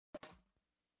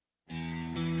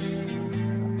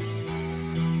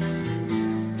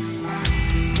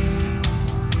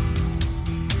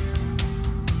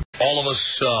All of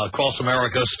us across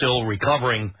America still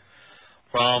recovering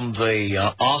from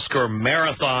the Oscar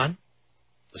marathon,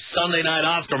 the Sunday night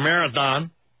Oscar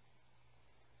marathon,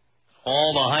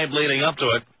 all the hype leading up to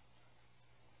it.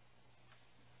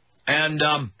 And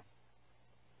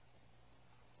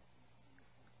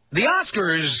the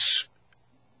Oscars,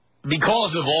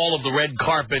 because of all of the red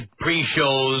carpet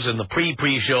pre-shows and the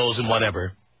pre-shows and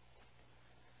whatever,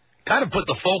 kind of put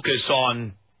the focus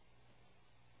on,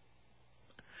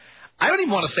 I don't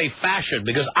even want to say fashion,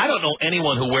 because I don't know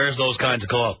anyone who wears those kinds of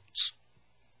clothes,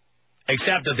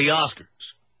 except at the Oscars.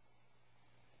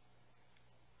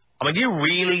 I mean, do you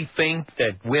really think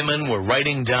that women were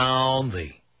writing down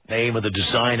the name of the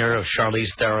designer of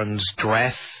Charlize Theron's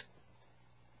dress?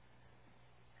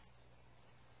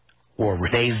 Or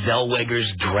Renee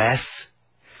Zellweger's dress?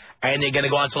 And they're going to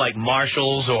go out to like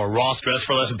Marshall's or Ross Dress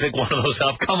for Less and pick one of those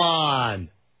up? Come on.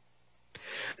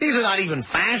 These are not even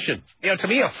fashions. You know, to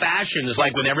me, a fashion is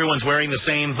like when everyone's wearing the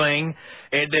same thing.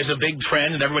 There's a big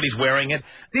trend and everybody's wearing it.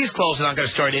 These clothes are not going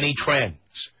to start any trends.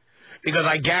 Because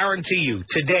I guarantee you,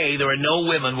 today, there are no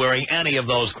women wearing any of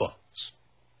those clothes.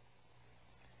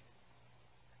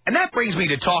 And that brings me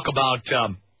to talk about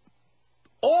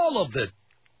all of the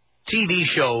TV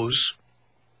shows,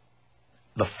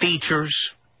 the features,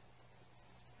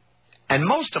 and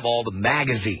most of all, the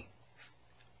magazine.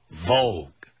 Vogue,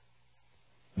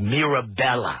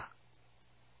 Mirabella,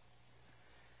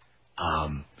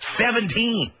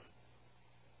 17.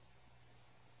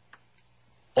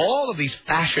 All of these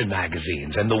fashion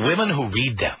magazines and the women who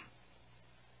read them.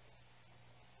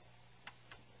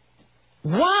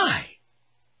 Why?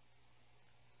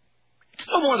 It's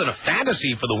no more than a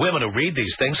fantasy for the women who read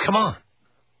these things. Come on.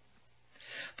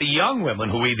 The young women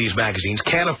who read these magazines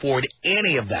can't afford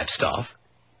any of that stuff.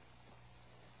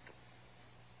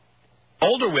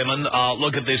 Older women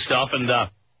look at this stuff and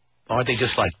aren't they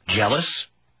just like jealous?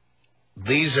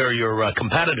 These are your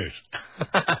competitors.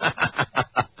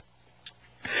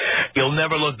 You'll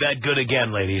never look that good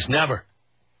again, ladies. Never.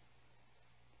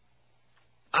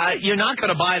 You're not going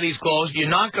to buy these clothes. You're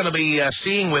not going to be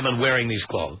seeing women wearing these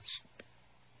clothes.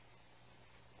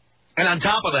 And on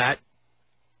top of that,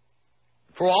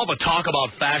 for all the talk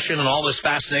about fashion and all this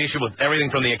fascination with everything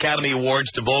from the Academy Awards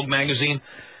to Vogue magazine,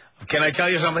 can I tell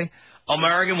you something?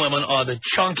 American women are the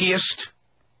chunkiest,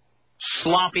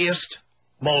 sloppiest,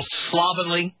 most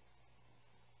slovenly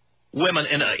women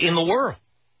in the world.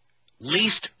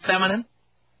 Least feminine.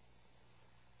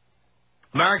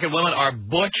 American women are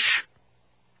butch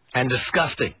and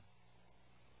disgusting.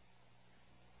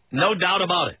 No doubt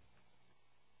about it.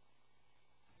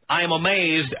 I am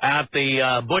amazed at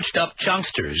the butched-up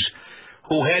chunksters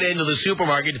who head into the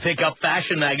supermarket to pick up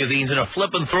fashion magazines and are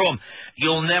flipping through them.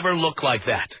 You'll never look like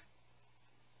that.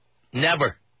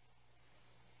 Never.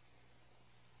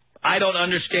 I don't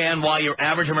understand why your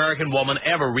average American woman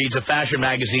ever reads a fashion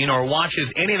magazine or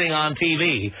watches anything on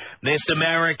TV, Miss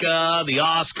America, the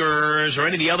Oscars, or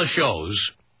any of the other shows,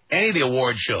 any of the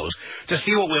award shows, to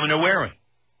see what women are wearing.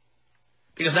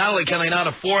 Because not only can they not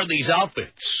afford these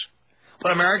outfits,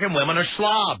 but American women are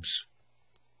slobs.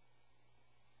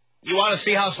 You want to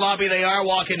see how sloppy they are?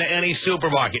 Walk into any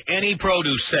supermarket, any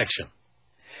produce section.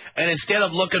 And instead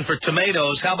of looking for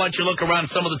tomatoes, how about you look around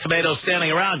some of the tomatoes standing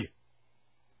around you?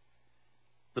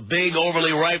 The big,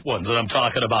 overly ripe ones that I'm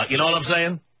talking about. You know what I'm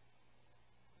saying?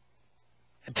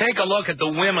 Take a look at the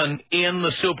women in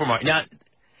the supermarket. Now,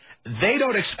 they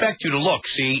don't expect you to look.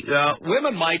 See,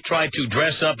 women might try to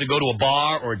dress up to go to a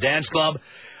bar or a dance club,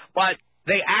 but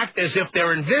they act as if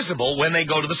they're invisible when they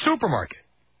go to the supermarket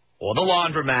or the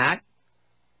laundromat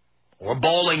or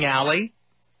bowling alley.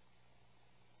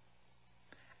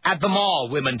 At the mall,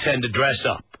 women tend to dress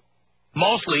up.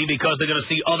 Mostly because they're going to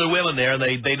see other women there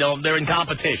and they're in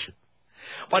competition.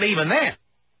 But even then,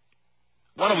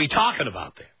 what are we talking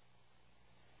about there?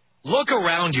 Look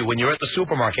around you when you're at the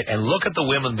supermarket and look at the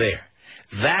women there.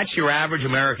 That's your average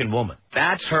American woman.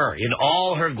 That's her in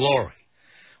all her glory.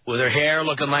 With her hair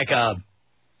looking like a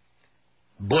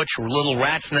butch little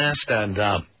rat's nest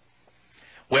and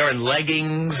wearing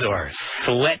leggings or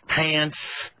sweatpants,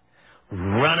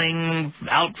 running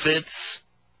outfits.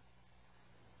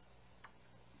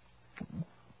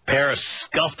 Pair of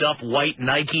scuffed up white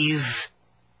Nikes.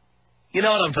 You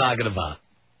know what I'm talking about.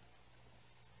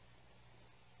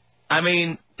 I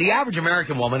mean, the average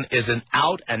American woman is an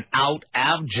out-and-out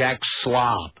abject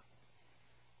slob.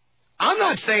 I'm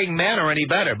not saying men are any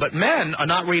better, but men are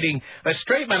not reading,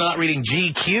 straight men are not reading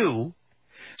GQ.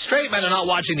 Straight men are not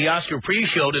watching the Oscar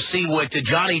pre-show to see what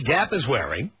Johnny Depp is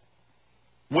wearing.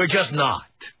 We're just not.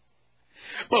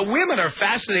 But women are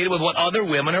fascinated with what other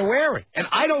women are wearing, and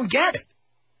I don't get it.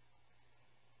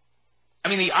 I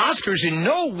mean, the Oscars in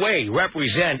no way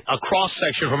represent a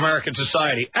cross-section of American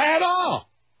society at all.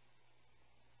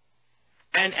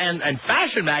 And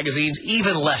fashion magazines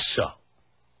even less so.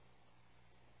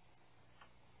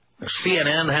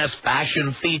 CNN has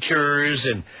fashion features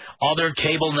and other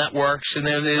cable networks and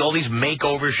all these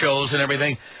makeover shows and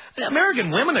everything.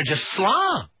 American women are just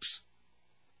slobs.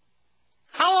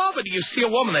 How often do you see a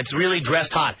woman that's really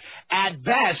dressed hot? At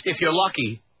best, if you're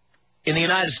lucky, in the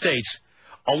United States,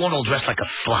 a woman will dress like a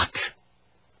slut.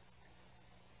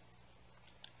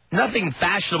 Nothing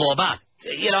fashionable about it.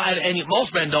 You know, and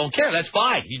most men don't care. That's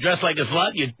fine. You dress like a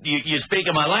slut, you speak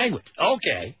in my language.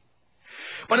 Okay.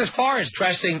 But as far as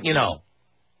dressing, you know,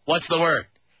 what's the word?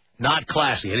 Not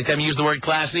classy. Anytime you use the word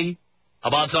classy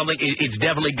about something, it's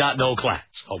definitely got no class,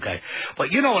 okay?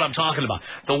 But you know what I'm talking about.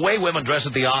 The way women dress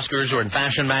at the Oscars or in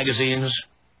fashion magazines,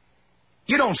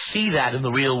 you don't see that in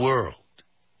the real world.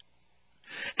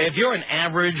 If you're an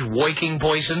average working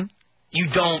person, you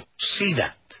don't see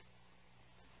that.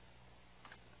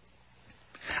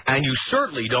 And you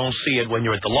certainly don't see it when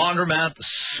you're at the laundromat, the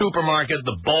supermarket,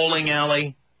 the bowling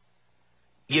alley.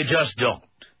 You just don't.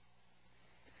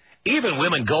 Even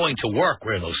women going to work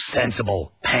wear those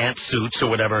sensible pantsuits or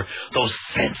whatever, those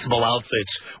sensible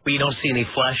outfits where you don't see any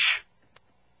flesh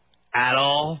at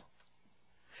all.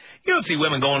 You don't see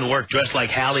women going to work dressed like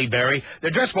Halle Berry.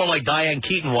 They're dressed more like Diane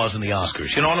Keaton was in the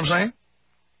Oscars. You know what I'm saying?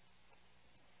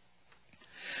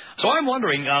 So I'm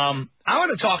wondering, I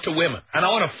want to talk to women, and I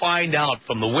want to find out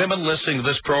from the women listening to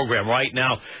this program right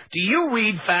now, do you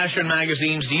read fashion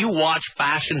magazines? Do you watch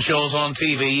fashion shows on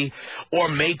TV or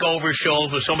makeover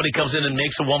shows where somebody comes in and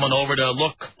makes a woman over to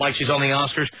look like she's on the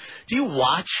Oscars? Do you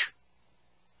watch?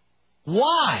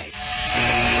 Why?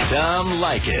 Tom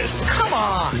Leykis. Come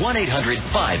on.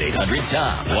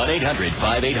 1-800-5800-TOM.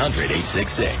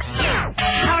 1-800-5800-866.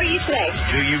 How are you today?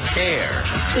 Do you care?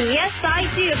 Yes, I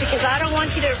do, because I don't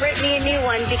want you to rip me a new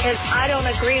one because I don't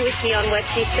agree with you on what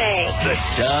you say. The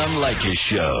Tom Leykis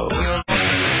Show.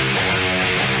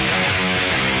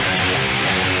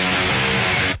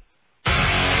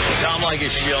 The Tom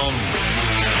Leykis Show.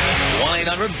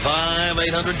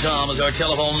 1-800-5800-TOM is our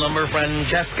telephone number.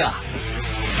 Francesca,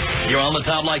 you're on the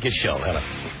Tom Leykis Show. Hello.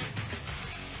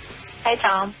 Hey,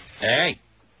 Tom. Hey.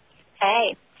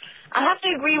 Hey. I have to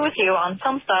agree with you on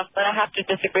some stuff, but I have to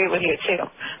disagree with you, too.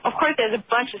 Of course, there's a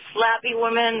bunch of slabby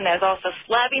women. There's also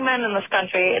slabby men in this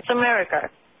country. It's America.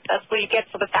 That's what you get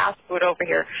for the fast food over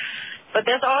here. But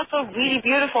there's also really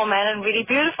beautiful men and really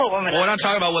beautiful women. Well, we're not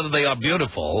talking about whether they are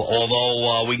beautiful,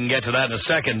 although we can get to that in a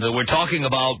second. We're talking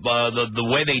about the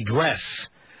way they dress.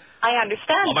 I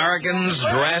understand. Americans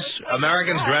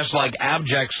dress like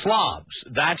abject slobs.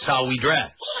 That's how we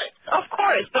dress. Of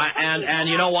course. But and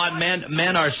you know what?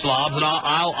 Men are slobs, and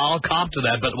I'll cop to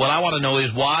that. But what I want to know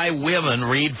is why women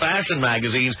read fashion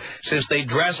magazines since they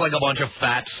dress like a bunch of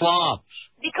fat slobs.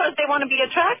 Because they want to be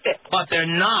attractive. But they're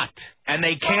not, and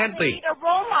they can't be. Need a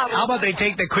role model. How about they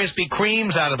take the Krispy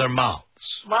Kremes out of their mouths?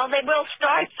 Well, they will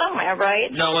start somewhere,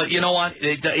 right? No, you know what?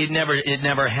 It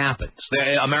never happens.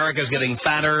 America's getting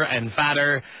fatter and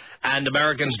fatter, and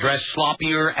Americans dress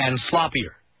sloppier and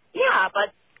sloppier. Yeah,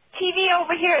 but TV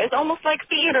over here is almost like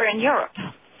theater in Europe.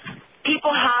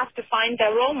 People have to find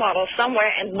their role model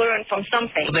somewhere and learn from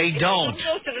something. They don't.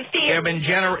 There have been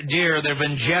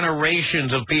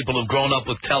generations of people who've grown up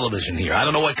with television here. I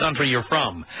don't know what country you're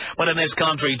from, but in this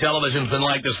country, television's been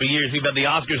like this for years. We've had the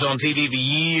Oscars on TV for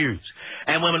years,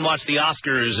 and women watch the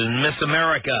Oscars and Miss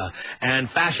America and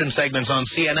fashion segments on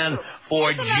CNN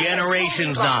for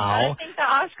generations now. I think the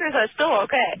Oscars are still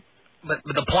okay. But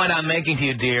the point I'm making to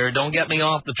you, dear, don't get me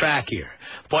off the track here.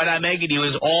 The point I'm making to you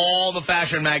is all the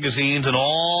fashion magazines and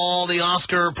all the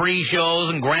Oscar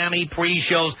pre-shows and Grammy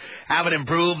pre-shows haven't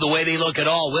improved the way they look at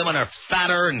all. Women are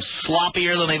fatter and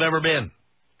sloppier than they've ever been.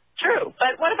 True,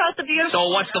 but what about the beautiful... So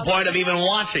what's the point of even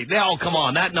watching? Oh, come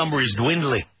on, that number is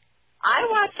dwindling. I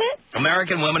watch it.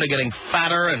 American women are getting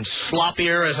fatter and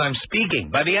sloppier as I'm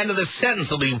speaking. By the end of this sentence,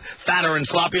 they'll be fatter and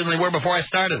sloppier than they were before I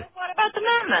started it. What about the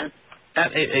men?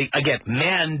 Again,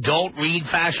 men don't read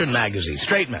fashion magazines.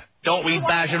 Straight men don't read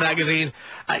fashion magazines.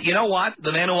 You know what?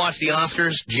 The men who watch the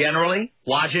Oscars generally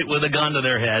watch it with a gun to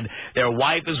their head. Their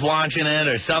wife is watching it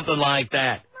or something like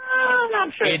that. No, not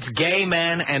true. It's gay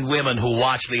men and women who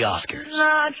watch the Oscars.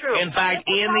 Not true. In fact,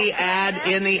 in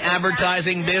the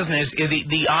advertising business,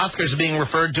 the Oscars are being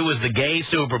referred to as the gay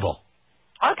Super Bowl.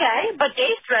 Okay, but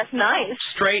gays dress nice.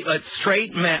 Straight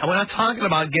men. We're not talking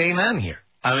about gay men here.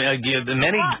 I mean,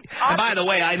 many. And by the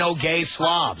way, I know gay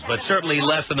slobs, but certainly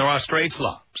less than there are straight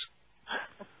slobs.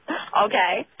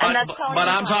 Okay, and that's but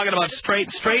I'm talking about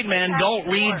straight men don't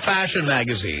read fashion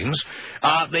magazines.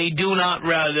 They do not.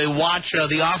 They watch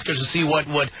the Oscars to see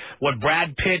what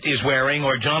Brad Pitt is wearing,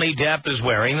 or Johnny Depp is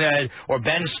wearing, or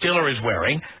Ben Stiller is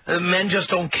wearing. Men just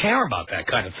don't care about that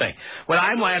kind of thing. What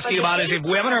I'm asking about is if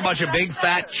women are a bunch of big,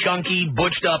 fat, chunky,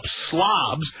 butched up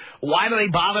slobs, why do they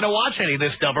bother to watch any of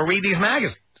this stuff or read these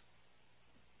magazines?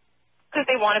 Because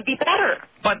they want to be better.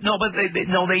 But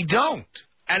they don't,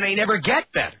 and they never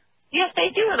get better. Yes, they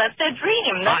do. That's their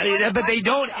dream. But they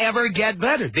don't ever get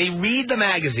better. They read the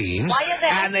magazines,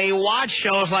 and they watch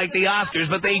shows like the Oscars,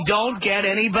 but they don't get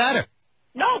any better.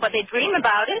 No, but they dream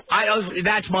about it.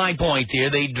 That's my point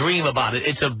here. They dream about it.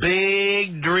 It's a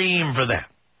big dream for them.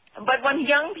 But when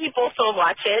young people still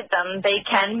watch it, then they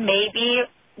can maybe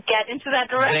get into that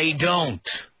direction. They don't.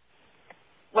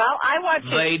 Well, I watch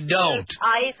it. They don't.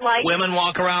 I like women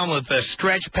walk around with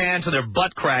stretch pants and their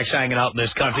butt cracks hanging out in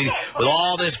this country with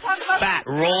all this fat,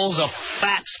 rolls of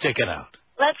fat sticking out.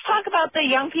 Let's talk about the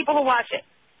young people who watch it,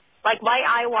 like why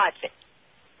I watch it.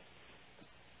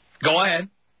 Go ahead.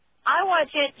 I watch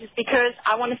it just because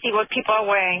I want to see what people are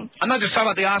wearing. I'm not just talking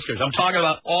about the Oscars. I'm talking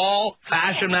about all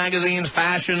fashion magazines,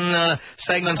 fashion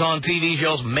segments on TV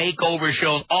shows, makeover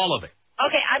shows, all of it.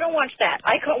 Okay, I don't watch that.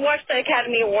 I watch the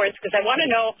Academy Awards because I want to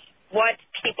know what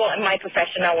people in my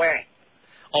profession are wearing.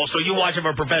 Oh, so you watch it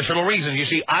for professional reasons. You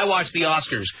see, I watch the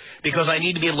Oscars because I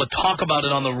need to be able to talk about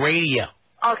it on the radio.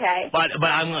 Okay. But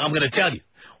I'm going to tell you,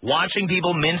 watching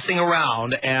people mincing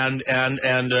around and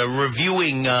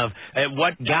reviewing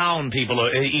what gown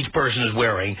each person is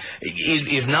wearing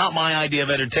is not my idea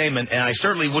of entertainment, and I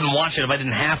certainly wouldn't watch it if I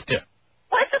didn't have to.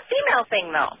 Well, it's a female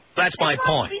thing, though. That's my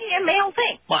point. It's not a male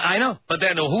thing. Well, I know, but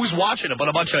then who's watching it but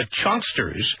a bunch of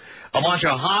chunksters, a bunch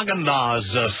of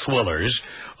Haagen-Dazs swillers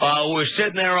who are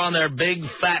sitting there on their big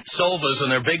fat sofas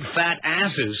and their big fat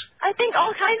asses. I think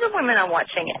all kinds of women are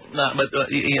watching it. No, but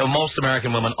most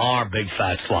American women are big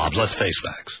fat slobs, let's face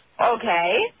facts.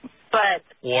 Okay, but...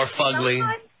 Or fugly,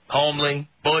 homely,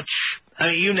 butch, I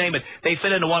mean, you name it. They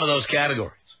fit into one of those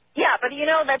categories. Yeah, but you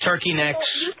know that turkey necks,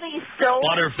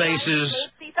 butter faces.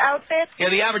 These outfits. Yeah,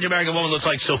 the average American woman looks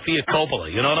like Sophia Coppola.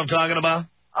 You know what I'm talking about?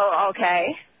 Oh,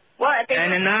 okay. Well, I think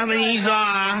and the nominees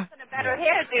are a better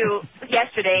hairdo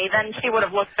yesterday, then she would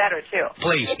have looked better too.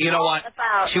 Please, you know what?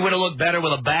 She would have looked better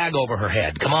with a bag over her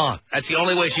head. Come on, that's the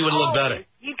only way she would have looked better.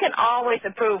 You can always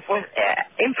improve with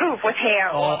hair.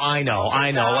 Oh, I know.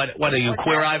 What are you,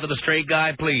 queer eye for the straight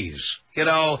guy? Please. You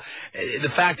know, the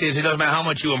fact is, it doesn't matter how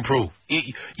much you improve.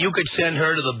 You could send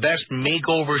her to the best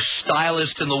makeover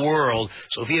stylist in the world,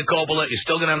 Sophia Coppola. You're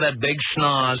still going to have that big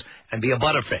schnoz and be a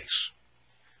butterface.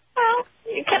 Well,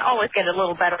 you can always get a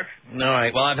little better. All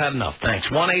right. Well, I've had enough. Thanks.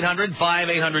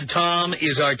 1-800-5800-TOM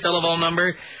is our telephone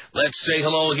number. Let's say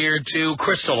hello here to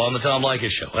Crystal on the Tom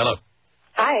Leykis Show. Hello.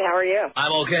 Hi, how are you?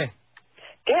 I'm okay.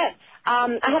 Good.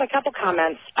 I had a couple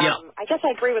comments. Yeah. I guess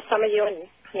I agree with some of you and,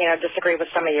 disagree with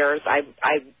some of yours. I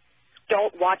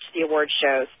don't watch the award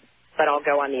shows, but I'll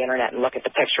go on the Internet and look at the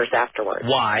pictures afterwards.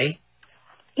 Why?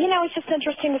 It's just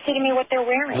interesting to see to me what they're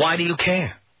wearing. Why do you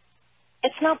care?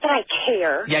 It's not that I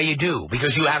care. Yeah, you do,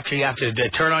 because you actually have to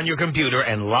turn on your computer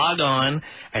and log on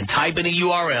and type in a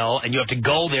URL, and you have to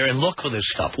go there and look for this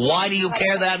stuff. Why do you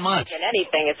care that much?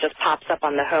 Anything, it just pops up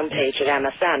on the homepage at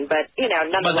MSN, but,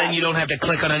 nonetheless. But then you don't have to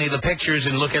click on any of the pictures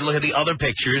and look at the other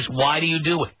pictures. Why do you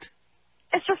do it?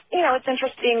 It's just, it's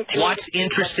interesting to... What's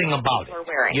interesting about it?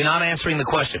 You're not answering the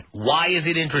question. Why is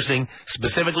it interesting?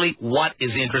 Specifically, what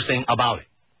is interesting about it?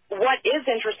 What is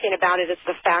interesting about it is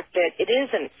the fact that it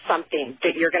isn't something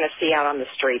that you're going to see out on the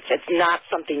streets. It's not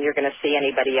something you're going to see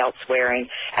anybody else wearing.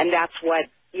 And that's what,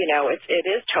 it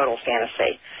is total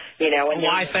fantasy.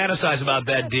 Why fantasize about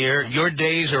that, dear? Your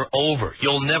days are over.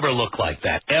 You'll never look like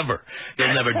that, ever.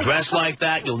 You'll never dress like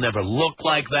that. You'll never look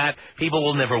like that. People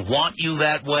will never want you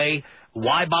that way.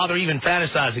 Why bother even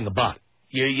fantasizing about it?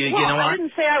 You know what? I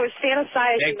didn't say I was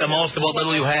fantasizing. Make the most of what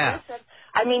little you have.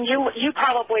 I mean, you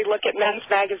probably look at men's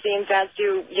magazines, as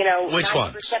do, Which 90%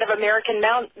 ones? of American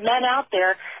men out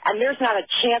there, and there's not a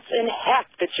chance in heck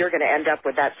that you're going to end up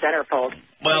with that centerfold.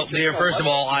 Well, dear, first of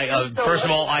all,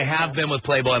 I have been with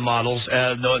Playboy models,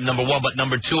 number one, but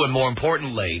number two, and more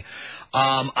importantly,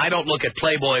 I don't look at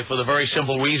Playboy for the very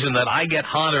simple reason that I get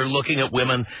hotter looking at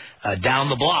women down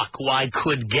the block who I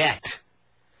could get.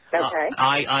 Okay.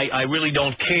 I really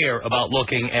don't care about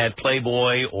looking at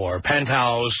Playboy or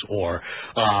Penthouse or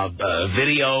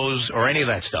videos or any of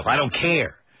that stuff. I don't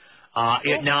care.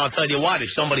 Now, I'll tell you what, if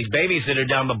somebody's babysitter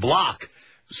down the block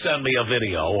sent me a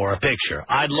video or a picture,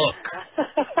 I'd look.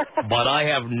 But I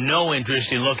have no interest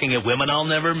in looking at women I'll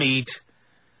never meet,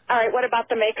 All right, what about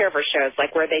the makeover shows,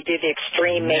 like where they do the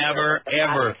extreme makeover,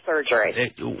 Never, ever.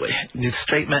 surgery?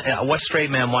 What straight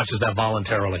man watches that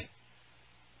voluntarily?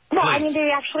 No, Please. I mean,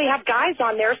 they actually have guys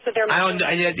on there, so they're...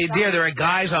 Dear, there are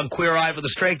guys on Queer Eye for the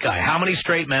Straight Guy. How many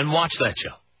straight men watch that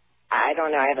show? I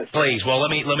don't know, I haven't seen Please, well, let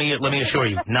me assure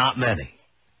you, not many.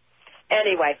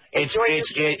 Anyway,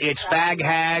 It's fag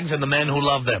hags and the men who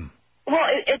love them. Well,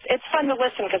 it's fun to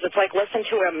listen because it's like listen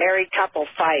to a married couple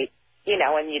fight, you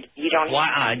know, and you don't...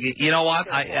 Why? You know what?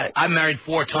 I'm married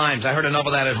 4 times. I heard enough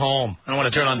of that at home. I don't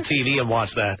want to turn on TV and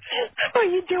watch that. Well,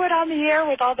 you do it on the air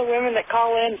with all the women that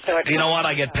call in. So you know what?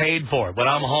 I get paid for it. When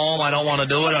I'm home, I don't want to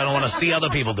do it. I don't want to see other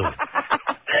people do it.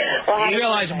 Well, you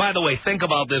realize, by the way, think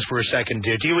about this for a second,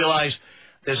 dear. Do you realize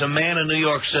there's a man in New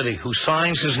York City who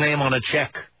signs his name on a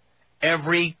check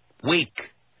every week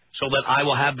so that I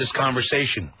will have this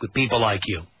conversation with people like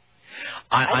you?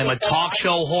 I'm a talk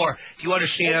show whore. Do you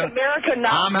understand? America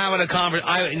not. I'm having a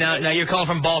conversation. Now you're calling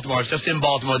from Baltimore. I was just in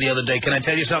Baltimore the other day. Can I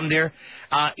tell you something, dear?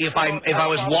 If I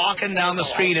was walking down the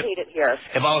street, if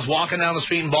I was walking down the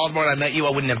street in Baltimore and I met you,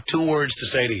 I wouldn't have 2 words to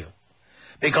say to you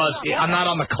because I'm not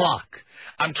on the clock.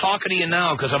 I'm talking to you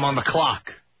now because I'm on the clock.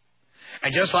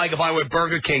 And just like if I were at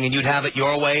Burger King and you'd have it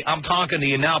your way, I'm talking to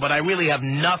you now, but I really have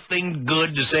nothing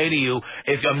good to say to you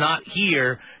if I'm not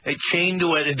here, chained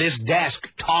to this desk,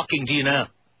 talking to you now.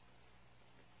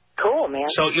 Cool, man.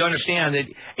 So you understand that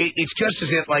it's just as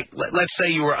if, like, let's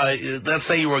say you were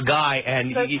a guy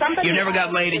and you never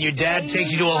got laid, and your dad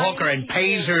takes you to a hooker and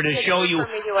pays her to show you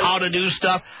how to do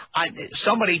stuff.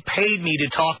 Somebody paid me to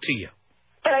talk to you.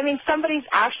 But, I mean, somebody's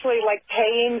actually, like,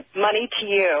 paying money to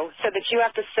you so that you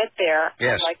have to sit there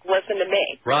and, like, listen to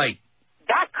me. Right.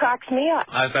 That cracks me up.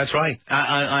 That's right.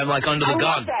 I'm like under the gun.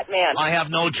 I love that man. I have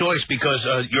no choice because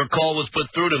your call was put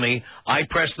through to me. I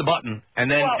pressed the button, and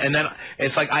then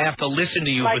it's like I have to listen to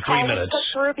you for 3 minutes. Put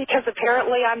through because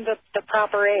apparently I'm the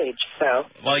proper age. So.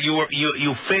 Well,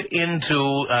 you fit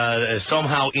into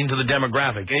somehow into the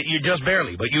demographic. You just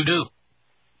barely, but you do.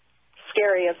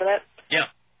 Scary, isn't it? Yeah.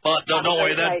 But don't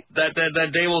worry,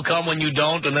 that day will come when you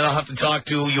don't, and then I'll have to talk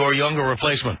to your younger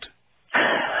replacement.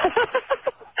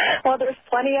 Well, there's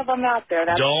plenty of them out there.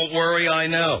 Don't worry, I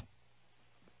know.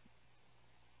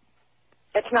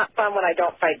 It's not fun when I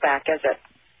don't fight back, is it?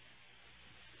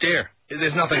 Dear,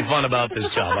 there's nothing fun about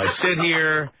this job. I sit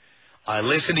here, I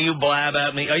listen to you blab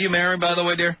at me. Are you married, by the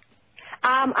way, dear?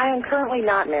 I am currently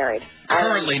not married.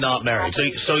 Currently not married.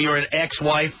 So you're an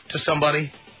ex-wife to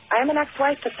somebody? I am an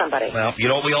ex-wife to somebody. Well, you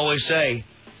know what we always say?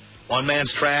 One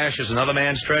man's trash is another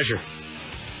man's treasure.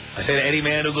 I say to any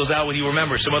man who goes out with you,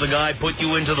 remember, some other guy put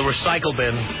you into the recycle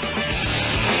bin.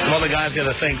 Some other guy's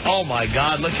going to think, oh, my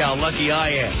God, look how lucky I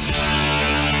am.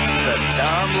 The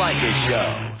Tom Leykis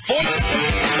Show.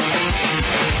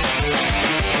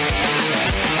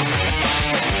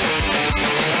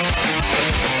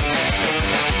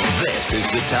 This is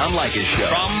the Tom Leykis Show.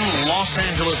 From Los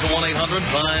Angeles to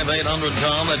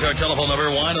 1-800-5800-TOM. That's our telephone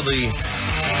number. Why do the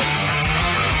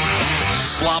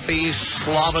sloppy,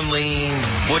 slovenly,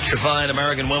 butchified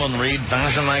American women read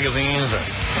fashion magazines or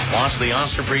watch the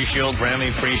Oscar pre-show,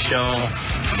 Grammy pre-show,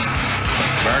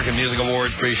 American Music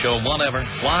Awards pre-show, whatever?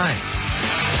 Why?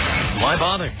 Why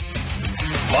bother?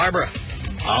 Barbara,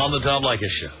 on the Tom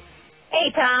Leykis Show.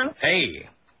 Hey, Tom. Hey.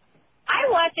 I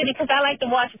watch it because I like to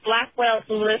watch Blackwell's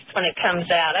List when it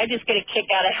comes out. I just get a kick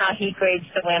out of how he grades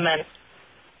the women.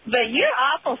 But you're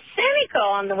awful cynical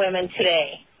on the women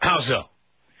today. How so?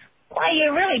 Why,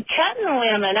 you're really cutting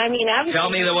women. I mean, tell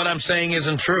me that what I'm saying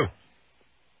isn't true.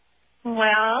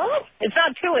 Well, it's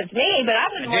not true with me, but I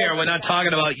wouldn't... Dear, we're not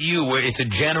talking about you. It's a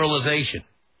generalization.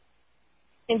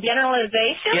 In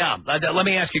generalization? Yeah. Let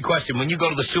me ask you a question. When you go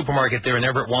to the supermarket there in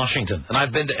Everett, Washington, and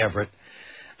I've been to Everett,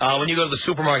 when you go to the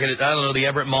supermarket at, I don't know, the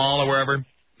Everett Mall or wherever,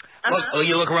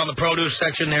 you look around the produce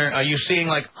section there, are you seeing,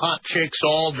 like, hot chicks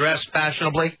all dressed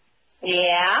fashionably?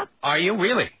 Yeah. Are you?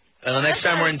 Really? And the next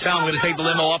time we're in town, we're going to take the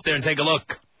limo up there and take a look.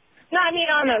 No, I mean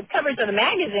on the covers of the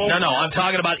magazine. No, I'm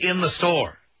talking about in the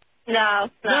store. No.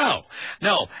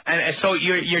 And so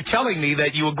you're telling me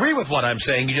that you agree with what I'm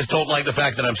saying, you just don't like the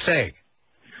fact that I'm saying.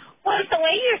 Well, it's the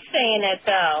way you're saying it,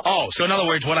 though. Oh, so in other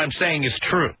words, what I'm saying is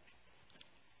true.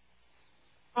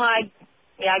 Well, I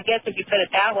guess if you put it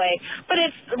that way. But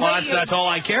it's... Well, that's all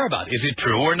I care about. Is it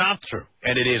true or not true?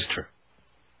 And it is true.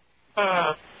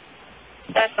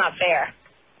 That's not fair.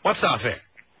 What's not fair?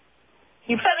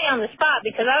 You put me on the spot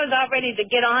because I was all ready to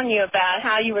get on you about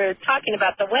how you were talking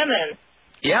about the women.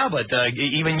 Yeah, but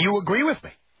even you agree with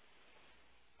me.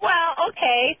 Well,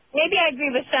 okay. Maybe I agree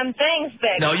with some things,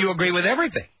 but... No, you agree with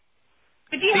everything.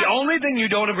 But the only thing you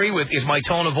don't agree with is my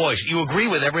tone of voice. You agree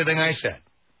with everything I said.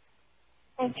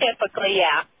 Typically,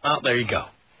 yeah. Oh, there you go.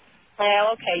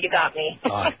 Well, okay, you got me.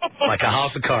 Like a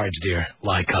house of cards, dear.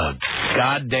 Like a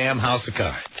goddamn house of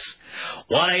cards.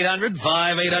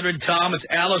 1-800-5800-TOM. It's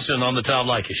Allison on the Tom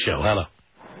Leykis Show. Hello.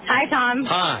 Hi, Tom.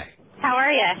 Hi. How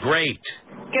are you? Great.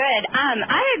 Good.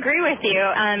 I agree with you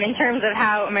in terms of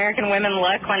how American women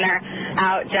look when they're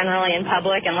out generally in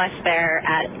public, unless they're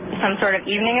at some sort of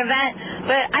evening event.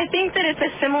 But I think that it's a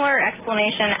similar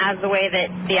explanation as the way that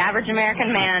the average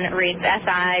American man reads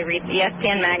SI, reads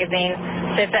ESPN magazine,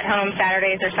 sits at home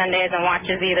Saturdays or Sundays and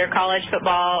watches either college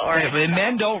football or... Yeah,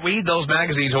 men don't read those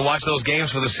magazines or watch those games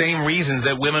for the same reasons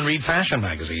that women read fashion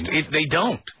magazines. They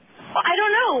don't. Well, I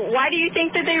don't know. Why do you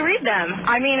think that they read them?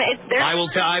 I mean, it's their... I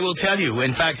will tell you.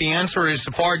 In fact, the answer is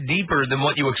far deeper than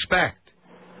what you expect.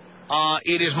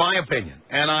 It is my opinion,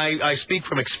 and I speak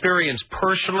from experience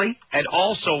personally, and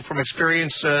also from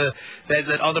experience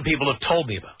that other people have told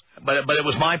me about. But it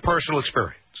was my personal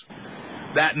experience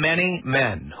that many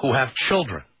men who have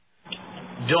children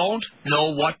don't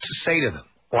know what to say to them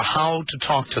or how to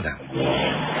talk to them.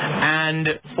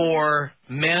 And for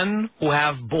men who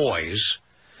have boys,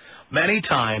 many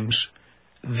times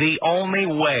the only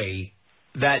way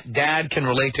that dad can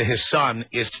relate to his son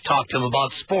is to talk to him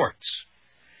about sports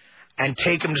and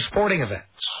take him to sporting events.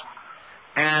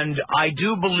 And I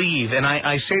do believe, and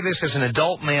I say this as an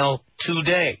adult male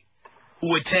today,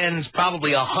 who attends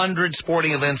probably 100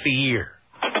 sporting events a year,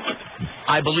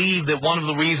 I believe that one of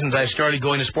the reasons I started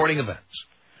going to sporting events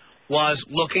was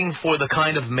looking for the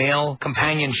kind of male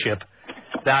companionship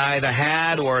that I either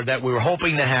had or that we were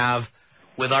hoping to have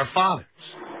with our fathers.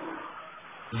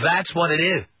 That's what it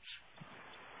is.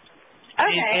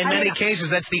 Okay. In many cases,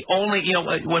 that's the only,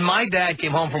 when my dad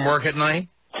came home from work at night,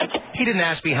 he didn't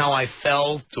ask me how I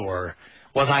felt or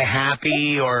was I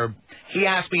happy, or he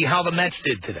asked me how the Mets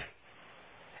did today.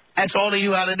 That's all he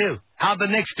knew how to do. How'd the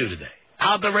Knicks do today?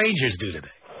 How'd the Rangers do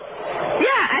today? Yeah,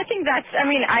 I think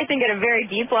at a very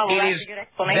deep level, that's a good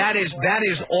explanation. That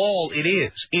is all it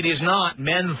is. It is not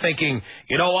men thinking,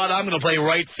 you know what, I'm going to play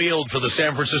right field for the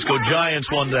San Francisco Giants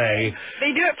one day.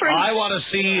 They do it for... I want to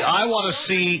see...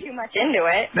 Too much into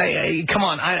it. Come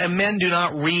on, men do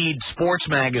not read sports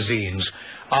magazines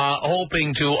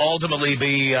hoping to ultimately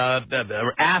be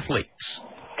athletes.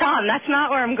 Tom, that's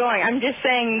not where I'm going. I'm just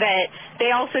saying that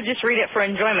they also just read it for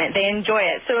enjoyment. They enjoy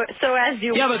it. So as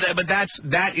you... Yeah, but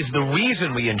that is the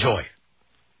reason we enjoy it.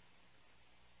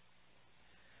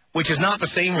 Which is not the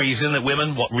same reason that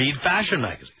women read fashion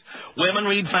magazines. Women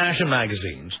read fashion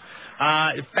magazines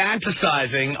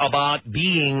fantasizing about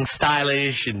being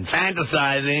stylish and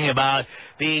fantasizing about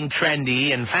being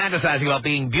trendy and fantasizing about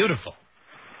being beautiful.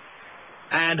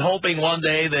 And hoping one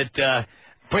day that...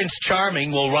 Prince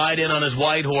Charming will ride in on his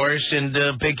white horse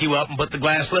and pick you up and put the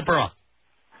glass slipper on.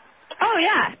 Oh,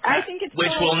 yeah. I think it's...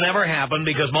 Which will never happen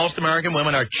because most American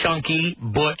women are chunky,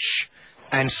 butch,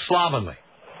 and slovenly.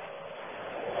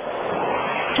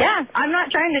 Yeah, I'm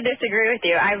not trying to disagree with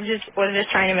you. I was just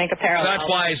trying to make a parallel. That's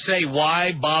why I say,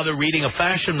 why bother reading a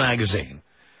fashion magazine?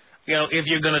 If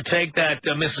you're going to take that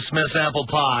Mrs. Smith's apple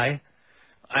pie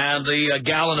and the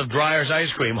gallon of Dreyer's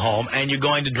ice cream home and you're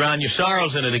going to drown your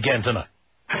sorrows in it again tonight.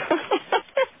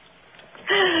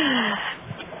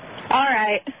 All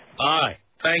right.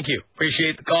 Thank you.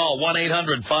 Appreciate the call.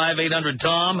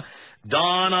 1-800-5800-TOM.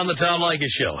 Dawn on the Tom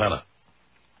Leykis Show. Hello.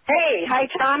 Hey. Hi,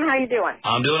 Tom. How you doing?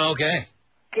 I'm doing okay.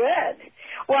 Good.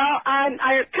 Well,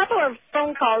 a couple of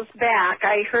phone calls back,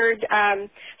 I heard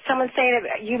someone saying,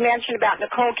 you mentioned about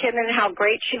Nicole Kidman and how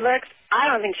great she looks. I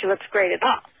don't think she looks great at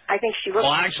all. I think she looks...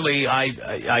 Well, actually, I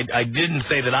didn't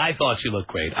say that I thought she looked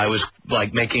great. I was,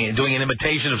 doing an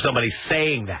imitation of somebody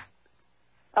saying that.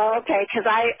 Oh, okay, because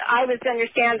I was to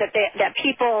understand that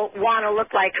people want to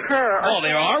look like her. Oh,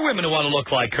 there are women who want to look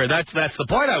like her. That's the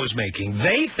point I was making.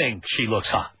 They think she looks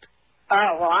hot.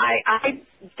 Oh, well, I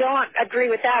don't agree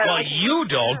with that. Well, you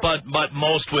don't, but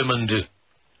most women do.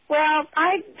 Well,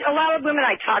 a lot of women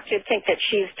I talk to think that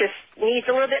she's just needs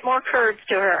a little bit more curves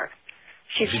to her.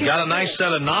 She's got a nice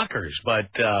set of knockers, but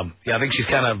I think she's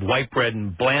kind of white bread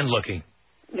and bland looking.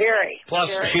 Very. Plus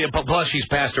she's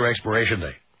past her expiration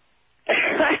date.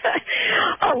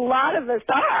 A lot of us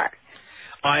are.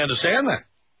 I understand that.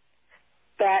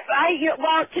 But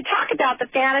to talk about the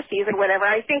fantasies or whatever,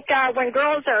 I think when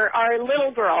girls are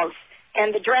little girls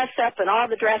and the dress up and all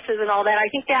the dresses and all that, I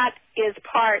think that is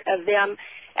part of them.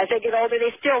 As they get older,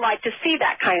 they still like to see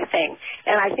that kind of thing.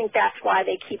 And I think that's why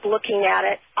they keep looking at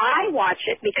it. I watch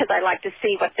it because I like to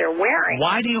see what they're wearing.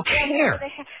 Why do you care?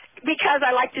 Because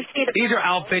I like to see the... These are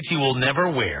outfits you will never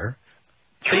wear,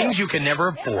 things you can never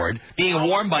afford, being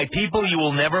worn by people you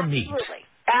will never meet.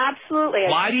 Absolutely.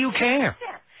 Why do you care?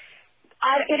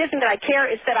 It isn't that I care.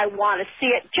 It's that I want to see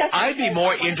it. I'd be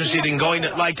more interested in going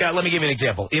to, like, let me give you an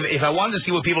example. If I wanted to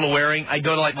see what people are wearing, I'd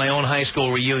go to, like, my own high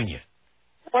school reunion.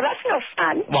 Well, that's no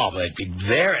fun. Well, at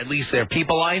least they're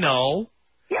people I know.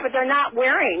 Yeah, but they're not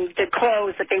wearing the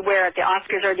clothes that they wear at the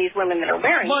Oscars or these women that are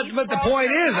wearing. But the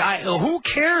point is, who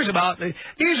cares about...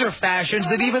 These are fashions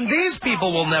that even these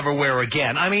people will never wear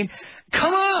again. I mean,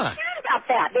 come on. They care about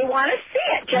that. They want to see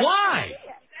it. Why?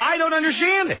 I don't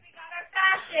understand it.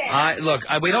 Look,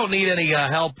 we don't need any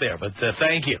help there, but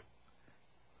thank you.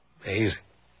 Amazing.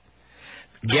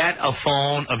 Get a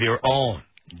phone of your own.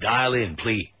 Dial in,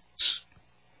 please.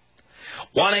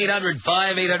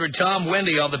 1-800-5800-TOM.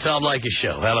 Wendy on the Tom Leykis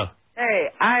Show. Hello.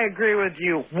 Hey, I agree with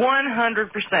you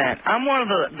 100%. I'm one of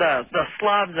the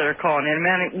slobs that are calling in,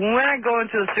 man. When I go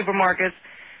into the supermarkets,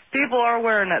 people are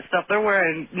wearing that stuff. They're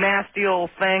wearing nasty old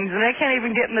things, and they can't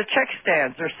even get in the check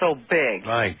stands. They're so big.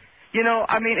 Right. You know,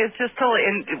 I mean, it's just totally.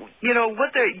 And you know why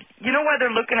they're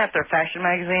looking at their fashion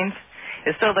magazines?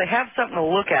 Is so they have something to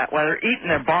look at while they're eating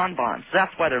their bonbons.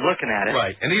 That's why they're looking at it.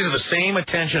 Right. And these are the same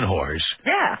attention whores.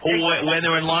 Yeah. Who, when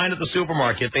they're in line at the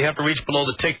supermarket, they have to reach below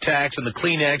the Tic Tacs and the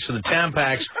Kleenex and the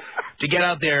Tampax to get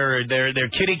out their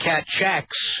kitty cat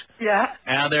checks. Yeah.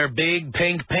 And their big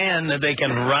pink pen that they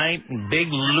can write in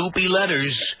big loopy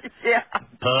letters. Yeah.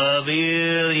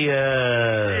 Pavilions.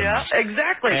 Yeah,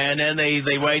 exactly. And then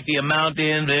they write the amount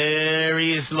in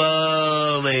very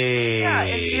slowly. Yeah,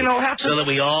 you know, so that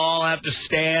we all have to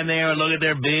stand there and look at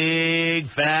their big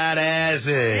fat asses.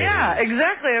 Yeah,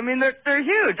 exactly. I mean, they're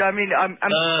huge. I mean, I'm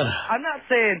not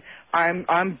saying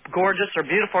I'm gorgeous or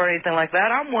beautiful or anything like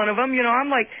that. I'm one of them. You know, I'm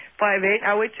like 5'8".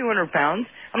 I weigh 200 pounds.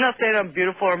 I'm not saying I'm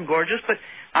beautiful or I'm gorgeous, but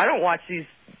I don't watch these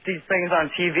things on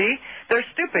TV. They're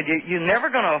stupid. You're never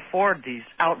going to afford these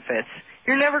outfits.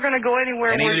 You're never going to go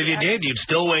anywhere. And even if you did, you'd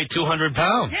still weigh 200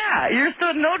 pounds. Yeah,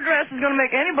 no dress is going to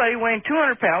make anybody weighing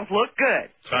 200 pounds look good.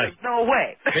 That's right. There's no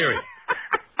way. Period.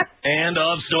 End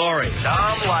of story.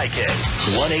 Tom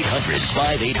Leykis.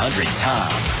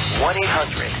 1-800-5800-TOM.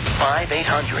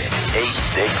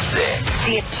 1-800-5800-866.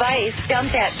 The advice,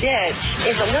 dump that bitch,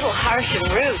 is a little harsh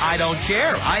and rude. I don't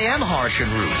care. I am harsh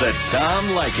and rude. The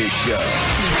Tom Leykis Show.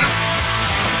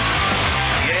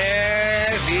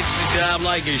 Yes, it's the Tom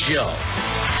Leykis Show.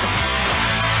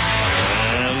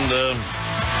 And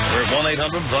we're at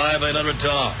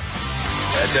 1-800-5800-TOM.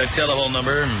 That's our telephone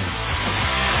number.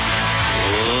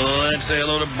 Let's say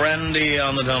hello to Brandy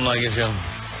on the Tom Leykis Show.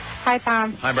 Hi,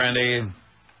 Tom. Hi, Brandy.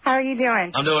 How are you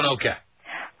doing? I'm doing okay.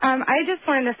 I just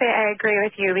wanted to say I agree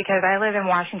with you because I live in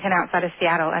Washington outside of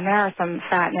Seattle, and there are some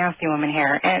fat, nasty women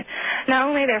here. And not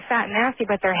only they're fat and nasty,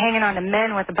 but they're hanging on to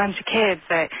men with a bunch of kids.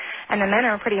 And the men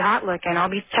are pretty hot looking. I'll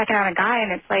be checking out a guy,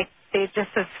 and it's like there's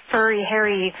just this furry,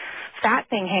 hairy, fat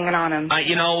thing hanging on him.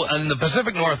 You know, in the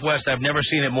Pacific Northwest, I've never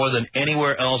seen it more than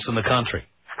anywhere else in the country.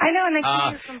 I know, and they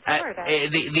come here from Florida.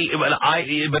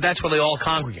 But that's where they all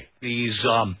congregate. These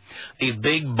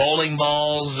big bowling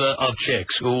balls of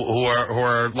chicks who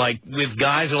are like with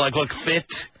guys who look fit.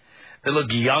 They look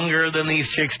younger than these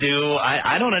chicks do.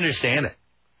 I don't understand it.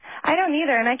 I don't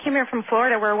either, and I came here from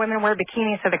Florida where women wear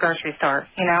bikinis to the grocery store,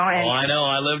 you know. And I know.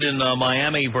 I lived in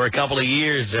Miami for a couple of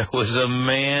years. It was a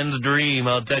man's dream,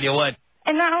 I'll tell you what.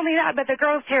 And not only that, but the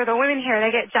girls here, the women here, they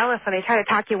get jealous when they try to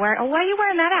talk you wearing, why are you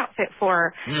wearing that outfit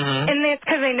for? Mm-hmm. And it's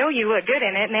because they know you look good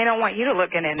in it, and they don't want you to look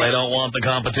good in it. They don't want the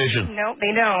competition. No,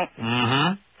 they don't.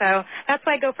 Mm-hmm. So that's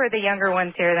why I go for the younger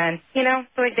ones here then. You know,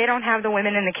 so they don't have the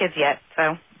women and the kids yet,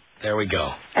 so. There we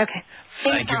go. Okay.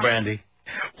 Thank you, Brandy.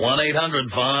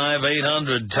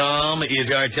 1-800-5800-TOM is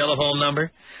our telephone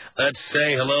number. Let's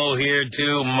say hello here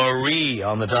to Marie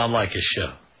on the Tom Leykis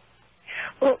Show.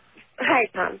 Well, hi,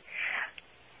 Tom.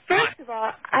 First of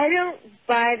all, I don't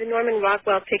buy the Norman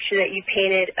Rockwell picture that you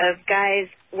painted of guys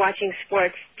watching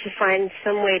sports to find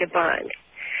some way to bond.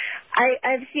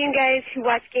 I've seen guys who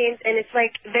watch games, and it's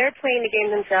like they're playing the game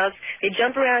themselves. They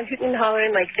jump around, hooting and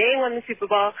hollering like they won the Super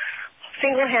Bowl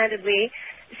single-handedly.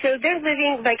 So they're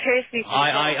living vicariously.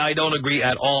 I don't agree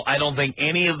at all. I don't think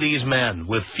any of these men,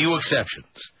 with few exceptions,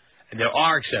 and there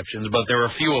are exceptions, but there are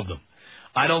a few of them,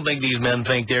 I don't think these men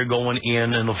think they're going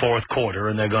in the fourth quarter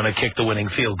and they're going to kick the winning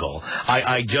field goal.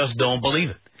 I just don't believe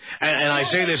it. And I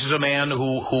say this as a man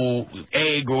who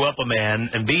A, grew up a man,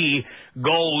 and B,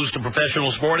 goes to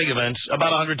professional sporting events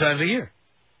about 100 times a year.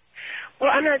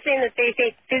 Well, I'm not saying that they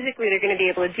think physically they're going to be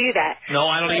able to do that. No,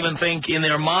 I don't even think in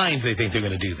their minds they think they're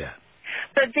going to do that.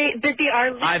 But they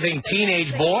are. I think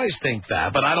teenage boys think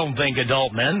that, but I don't think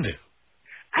adult men do.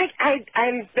 That's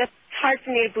hard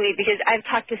for me to believe because I've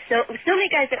talked to so many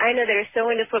guys that I know that are so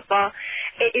into football.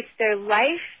 It's their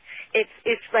life.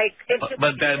 It's like it's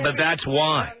but that's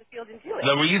why.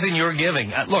 The reason you're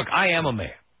giving. Look, I am a man,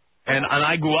 and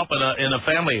I grew up in a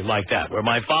family like that where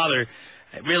my father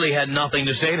really had nothing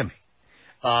to say to me.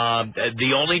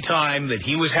 The only time that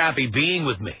he was happy being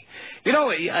with me. You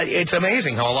know, it's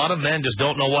amazing how a lot of men just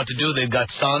don't know what to do. They've got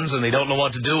sons and they don't know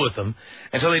what to do with them,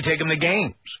 and so they take them to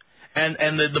games.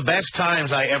 And the best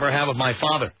times I ever had with my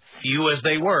father, few as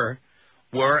they were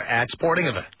at sporting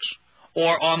events,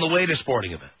 or on the way to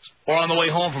sporting events, or on the way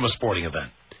home from a sporting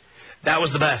event. That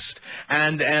was the best.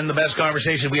 And the best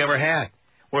conversations we ever had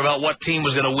were about what team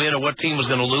was going to win or what team was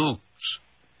going to lose.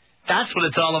 That's what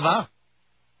it's all about.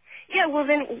 Yeah, well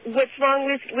then what's wrong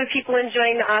with people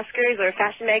enjoying the Oscars or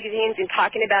fashion magazines and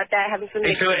talking about that, having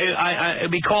something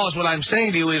because what I'm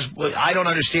saying to you is I don't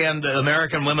understand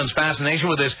American women's fascination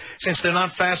with this since they're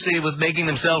not fascinated with making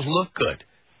themselves look good.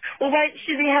 Well, why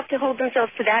should they have to hold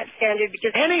themselves to that standard?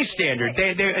 Because any standard.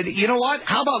 You know what?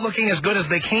 How about looking as good as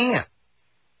they can?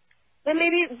 Well,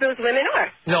 maybe those women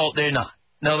are. No, they're not.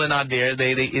 No, they're not, dear.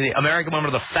 The American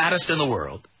women are the fattest in the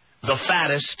world. The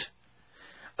fattest.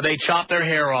 They chop their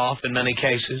hair off in many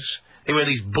cases. They wear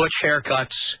these butch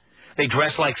haircuts. They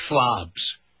dress like slobs.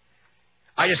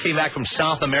 I just came back from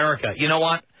South America. You know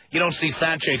what? You don't see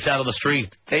fat chicks out on the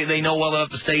street. They know well enough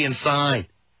to stay inside.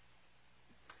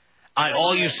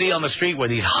 All you see on the street were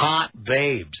these hot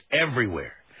babes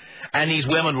everywhere. And these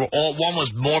women were one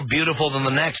was more beautiful than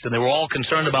the next, and they were all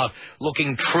concerned about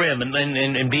looking trim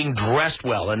and being dressed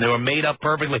well, and they were made up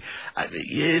perfectly.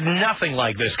 Nothing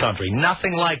like this country.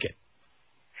 Nothing like it.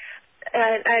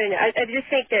 I don't know. I just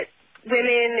think that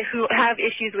women who have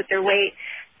issues with their weight,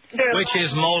 which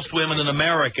is most women in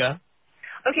America.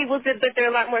 Okay, well, but there are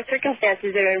a lot more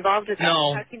circumstances that are involved with that.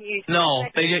 How can you... No,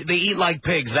 they eat like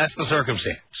pigs. That's the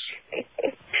circumstance.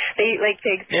 They eat like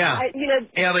pigs. Yeah.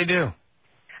 Yeah, they do.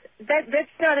 That's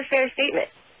not a fair statement.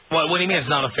 What do you mean it's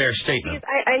not a fair statement?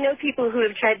 Because I know people who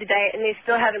have tried to diet and they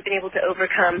still haven't been able to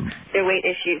overcome their weight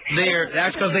issues.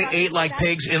 That's because they ate like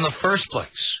pigs in the first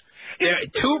place.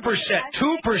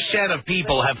 2% of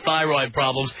people have thyroid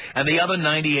problems, and the other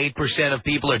 98% of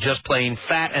people are just plain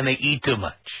fat and they eat too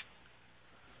much.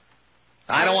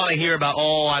 I don't want to hear about,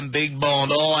 I'm big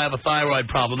boned, I have a thyroid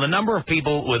problem. The number of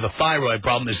people with a thyroid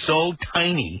problem is so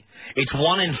tiny, it's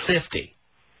 1 in 50.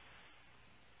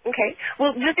 Okay.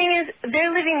 Well, the thing is, they're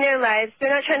living their lives.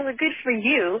 They're not trying to look good for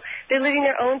you. They're living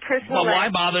their own personal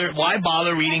lives. Why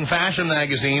bother reading fashion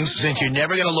magazines since you're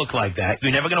never going to look like that?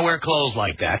 You're never going to wear clothes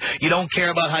like that. You don't care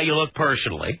about how you look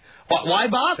personally. Why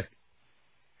bother?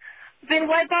 Then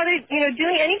why bother,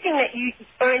 doing anything that you,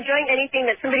 or enjoying anything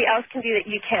that somebody else can do that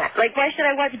you can't? Like, why should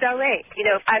I watch ballet?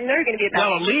 I'm never going to be a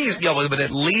ballet. Well, but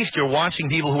at least you're watching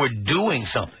people who are doing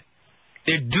something.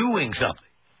 They're doing something.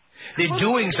 They're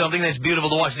doing something that's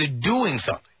beautiful to watch. They're doing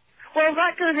something. Well, a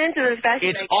lot goes into this fashion.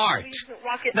 It's art.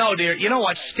 No, dear. You know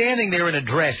what? Standing there in a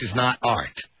dress is not art.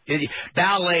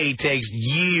 Ballet takes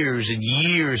years and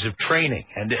years of training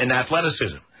and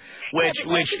athleticism,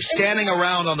 which standing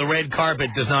around on the red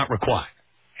carpet does not require.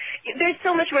 There's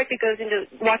so much work that goes into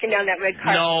walking down that red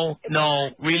carpet.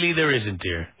 No, really there isn't,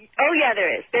 dear. Oh, yeah, there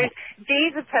is. There's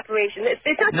days of preparation.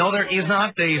 It's not. No, there is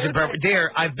not days of preparation.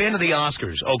 Dear, I've been to the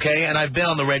Oscars, okay, and I've been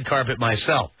on the red carpet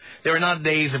myself. There are not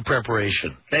days of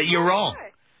preparation. You're wrong.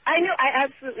 I know. I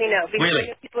absolutely know. Because really? I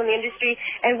know people in the industry.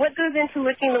 And what goes into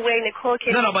looking the way Nicole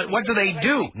Kidman... No, but what do they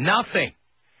do? Nothing.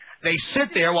 They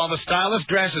sit there while the stylist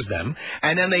dresses them,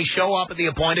 and then they show up at the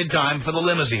appointed time for the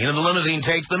limousine, and the limousine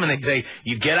takes them, and they say,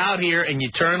 you get out here, and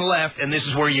you turn left, and this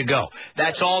is where you go.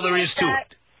 That's all there is to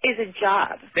it. Is a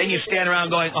job. Then you stand around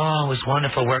going, it was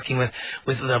wonderful working with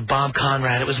Bob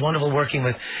Conrad. It was wonderful working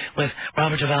with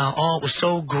Robert Duvall. Oh, it was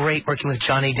so great working with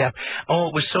Johnny Depp. Oh,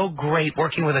 it was so great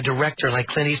working with a director like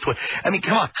Clint Eastwood. I mean,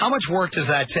 come on, how much work does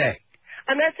that take?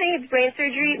 I'm not saying it's brain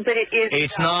surgery, but it is.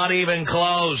 It's not even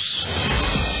close.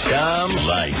 Tom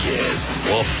Leykis.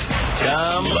 Woof.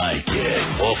 Tom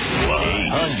Leykis. Woof.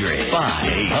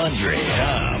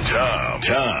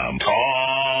 800-5800.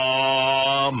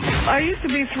 Tom. I used to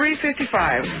be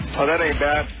 355. Oh, that ain't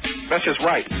bad. That's just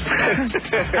right.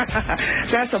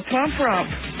 That's a plump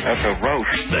rump. That's a roast.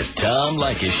 The Tom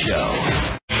Leykis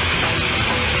Show.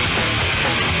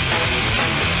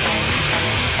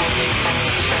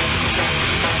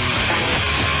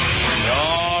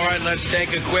 Let's take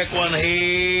a quick one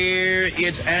here.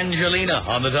 It's Angelina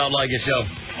on the Tom Leykis Show.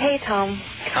 Hey, Tom.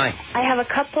 Hi. I have a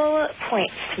couple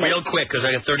points to make. Real quick, because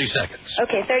I have 30 seconds.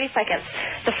 Okay, 30 seconds.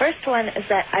 The first one is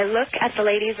that I look at the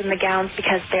ladies in the gowns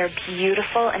because they're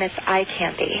beautiful and it's eye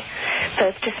candy.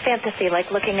 So it's just fantasy, like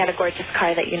looking at a gorgeous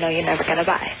car that you know you're never going to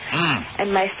buy.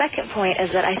 And my second point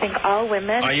is that I think all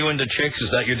women... Are you into chicks?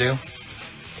 Is that your deal?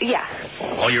 Yeah.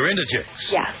 Oh, you're into chicks?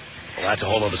 Yeah. Well, that's a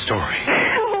whole other story.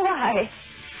 Why?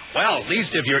 Well, at least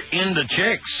if you're into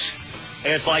chicks,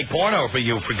 it's like porno for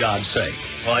you, for God's sake.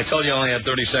 Well, I told you I only had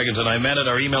 30 seconds, and I meant it.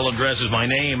 Our email address is my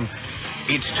name.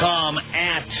 It's Tom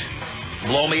at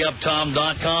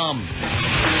blowmeuptom.com.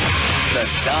 The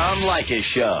Tom Leykis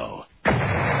Show.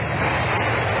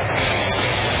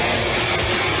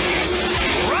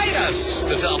 Write us,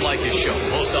 The Tom Leykis Show.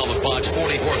 Post Office Box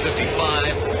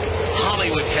 4455,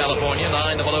 Hollywood, California,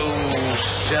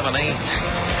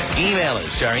 90078. Email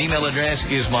us. Our email address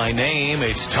is my name.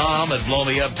 It's Tom at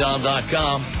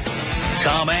blowmeuptom.com.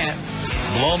 Tom at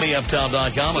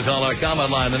blowmeuptom.com. We'll call our comment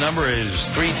line. The number is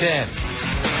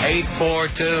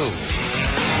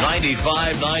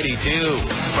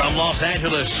 310-842-9592. From Los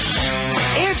Angeles,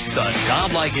 it's The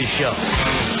Tom Leykis Show.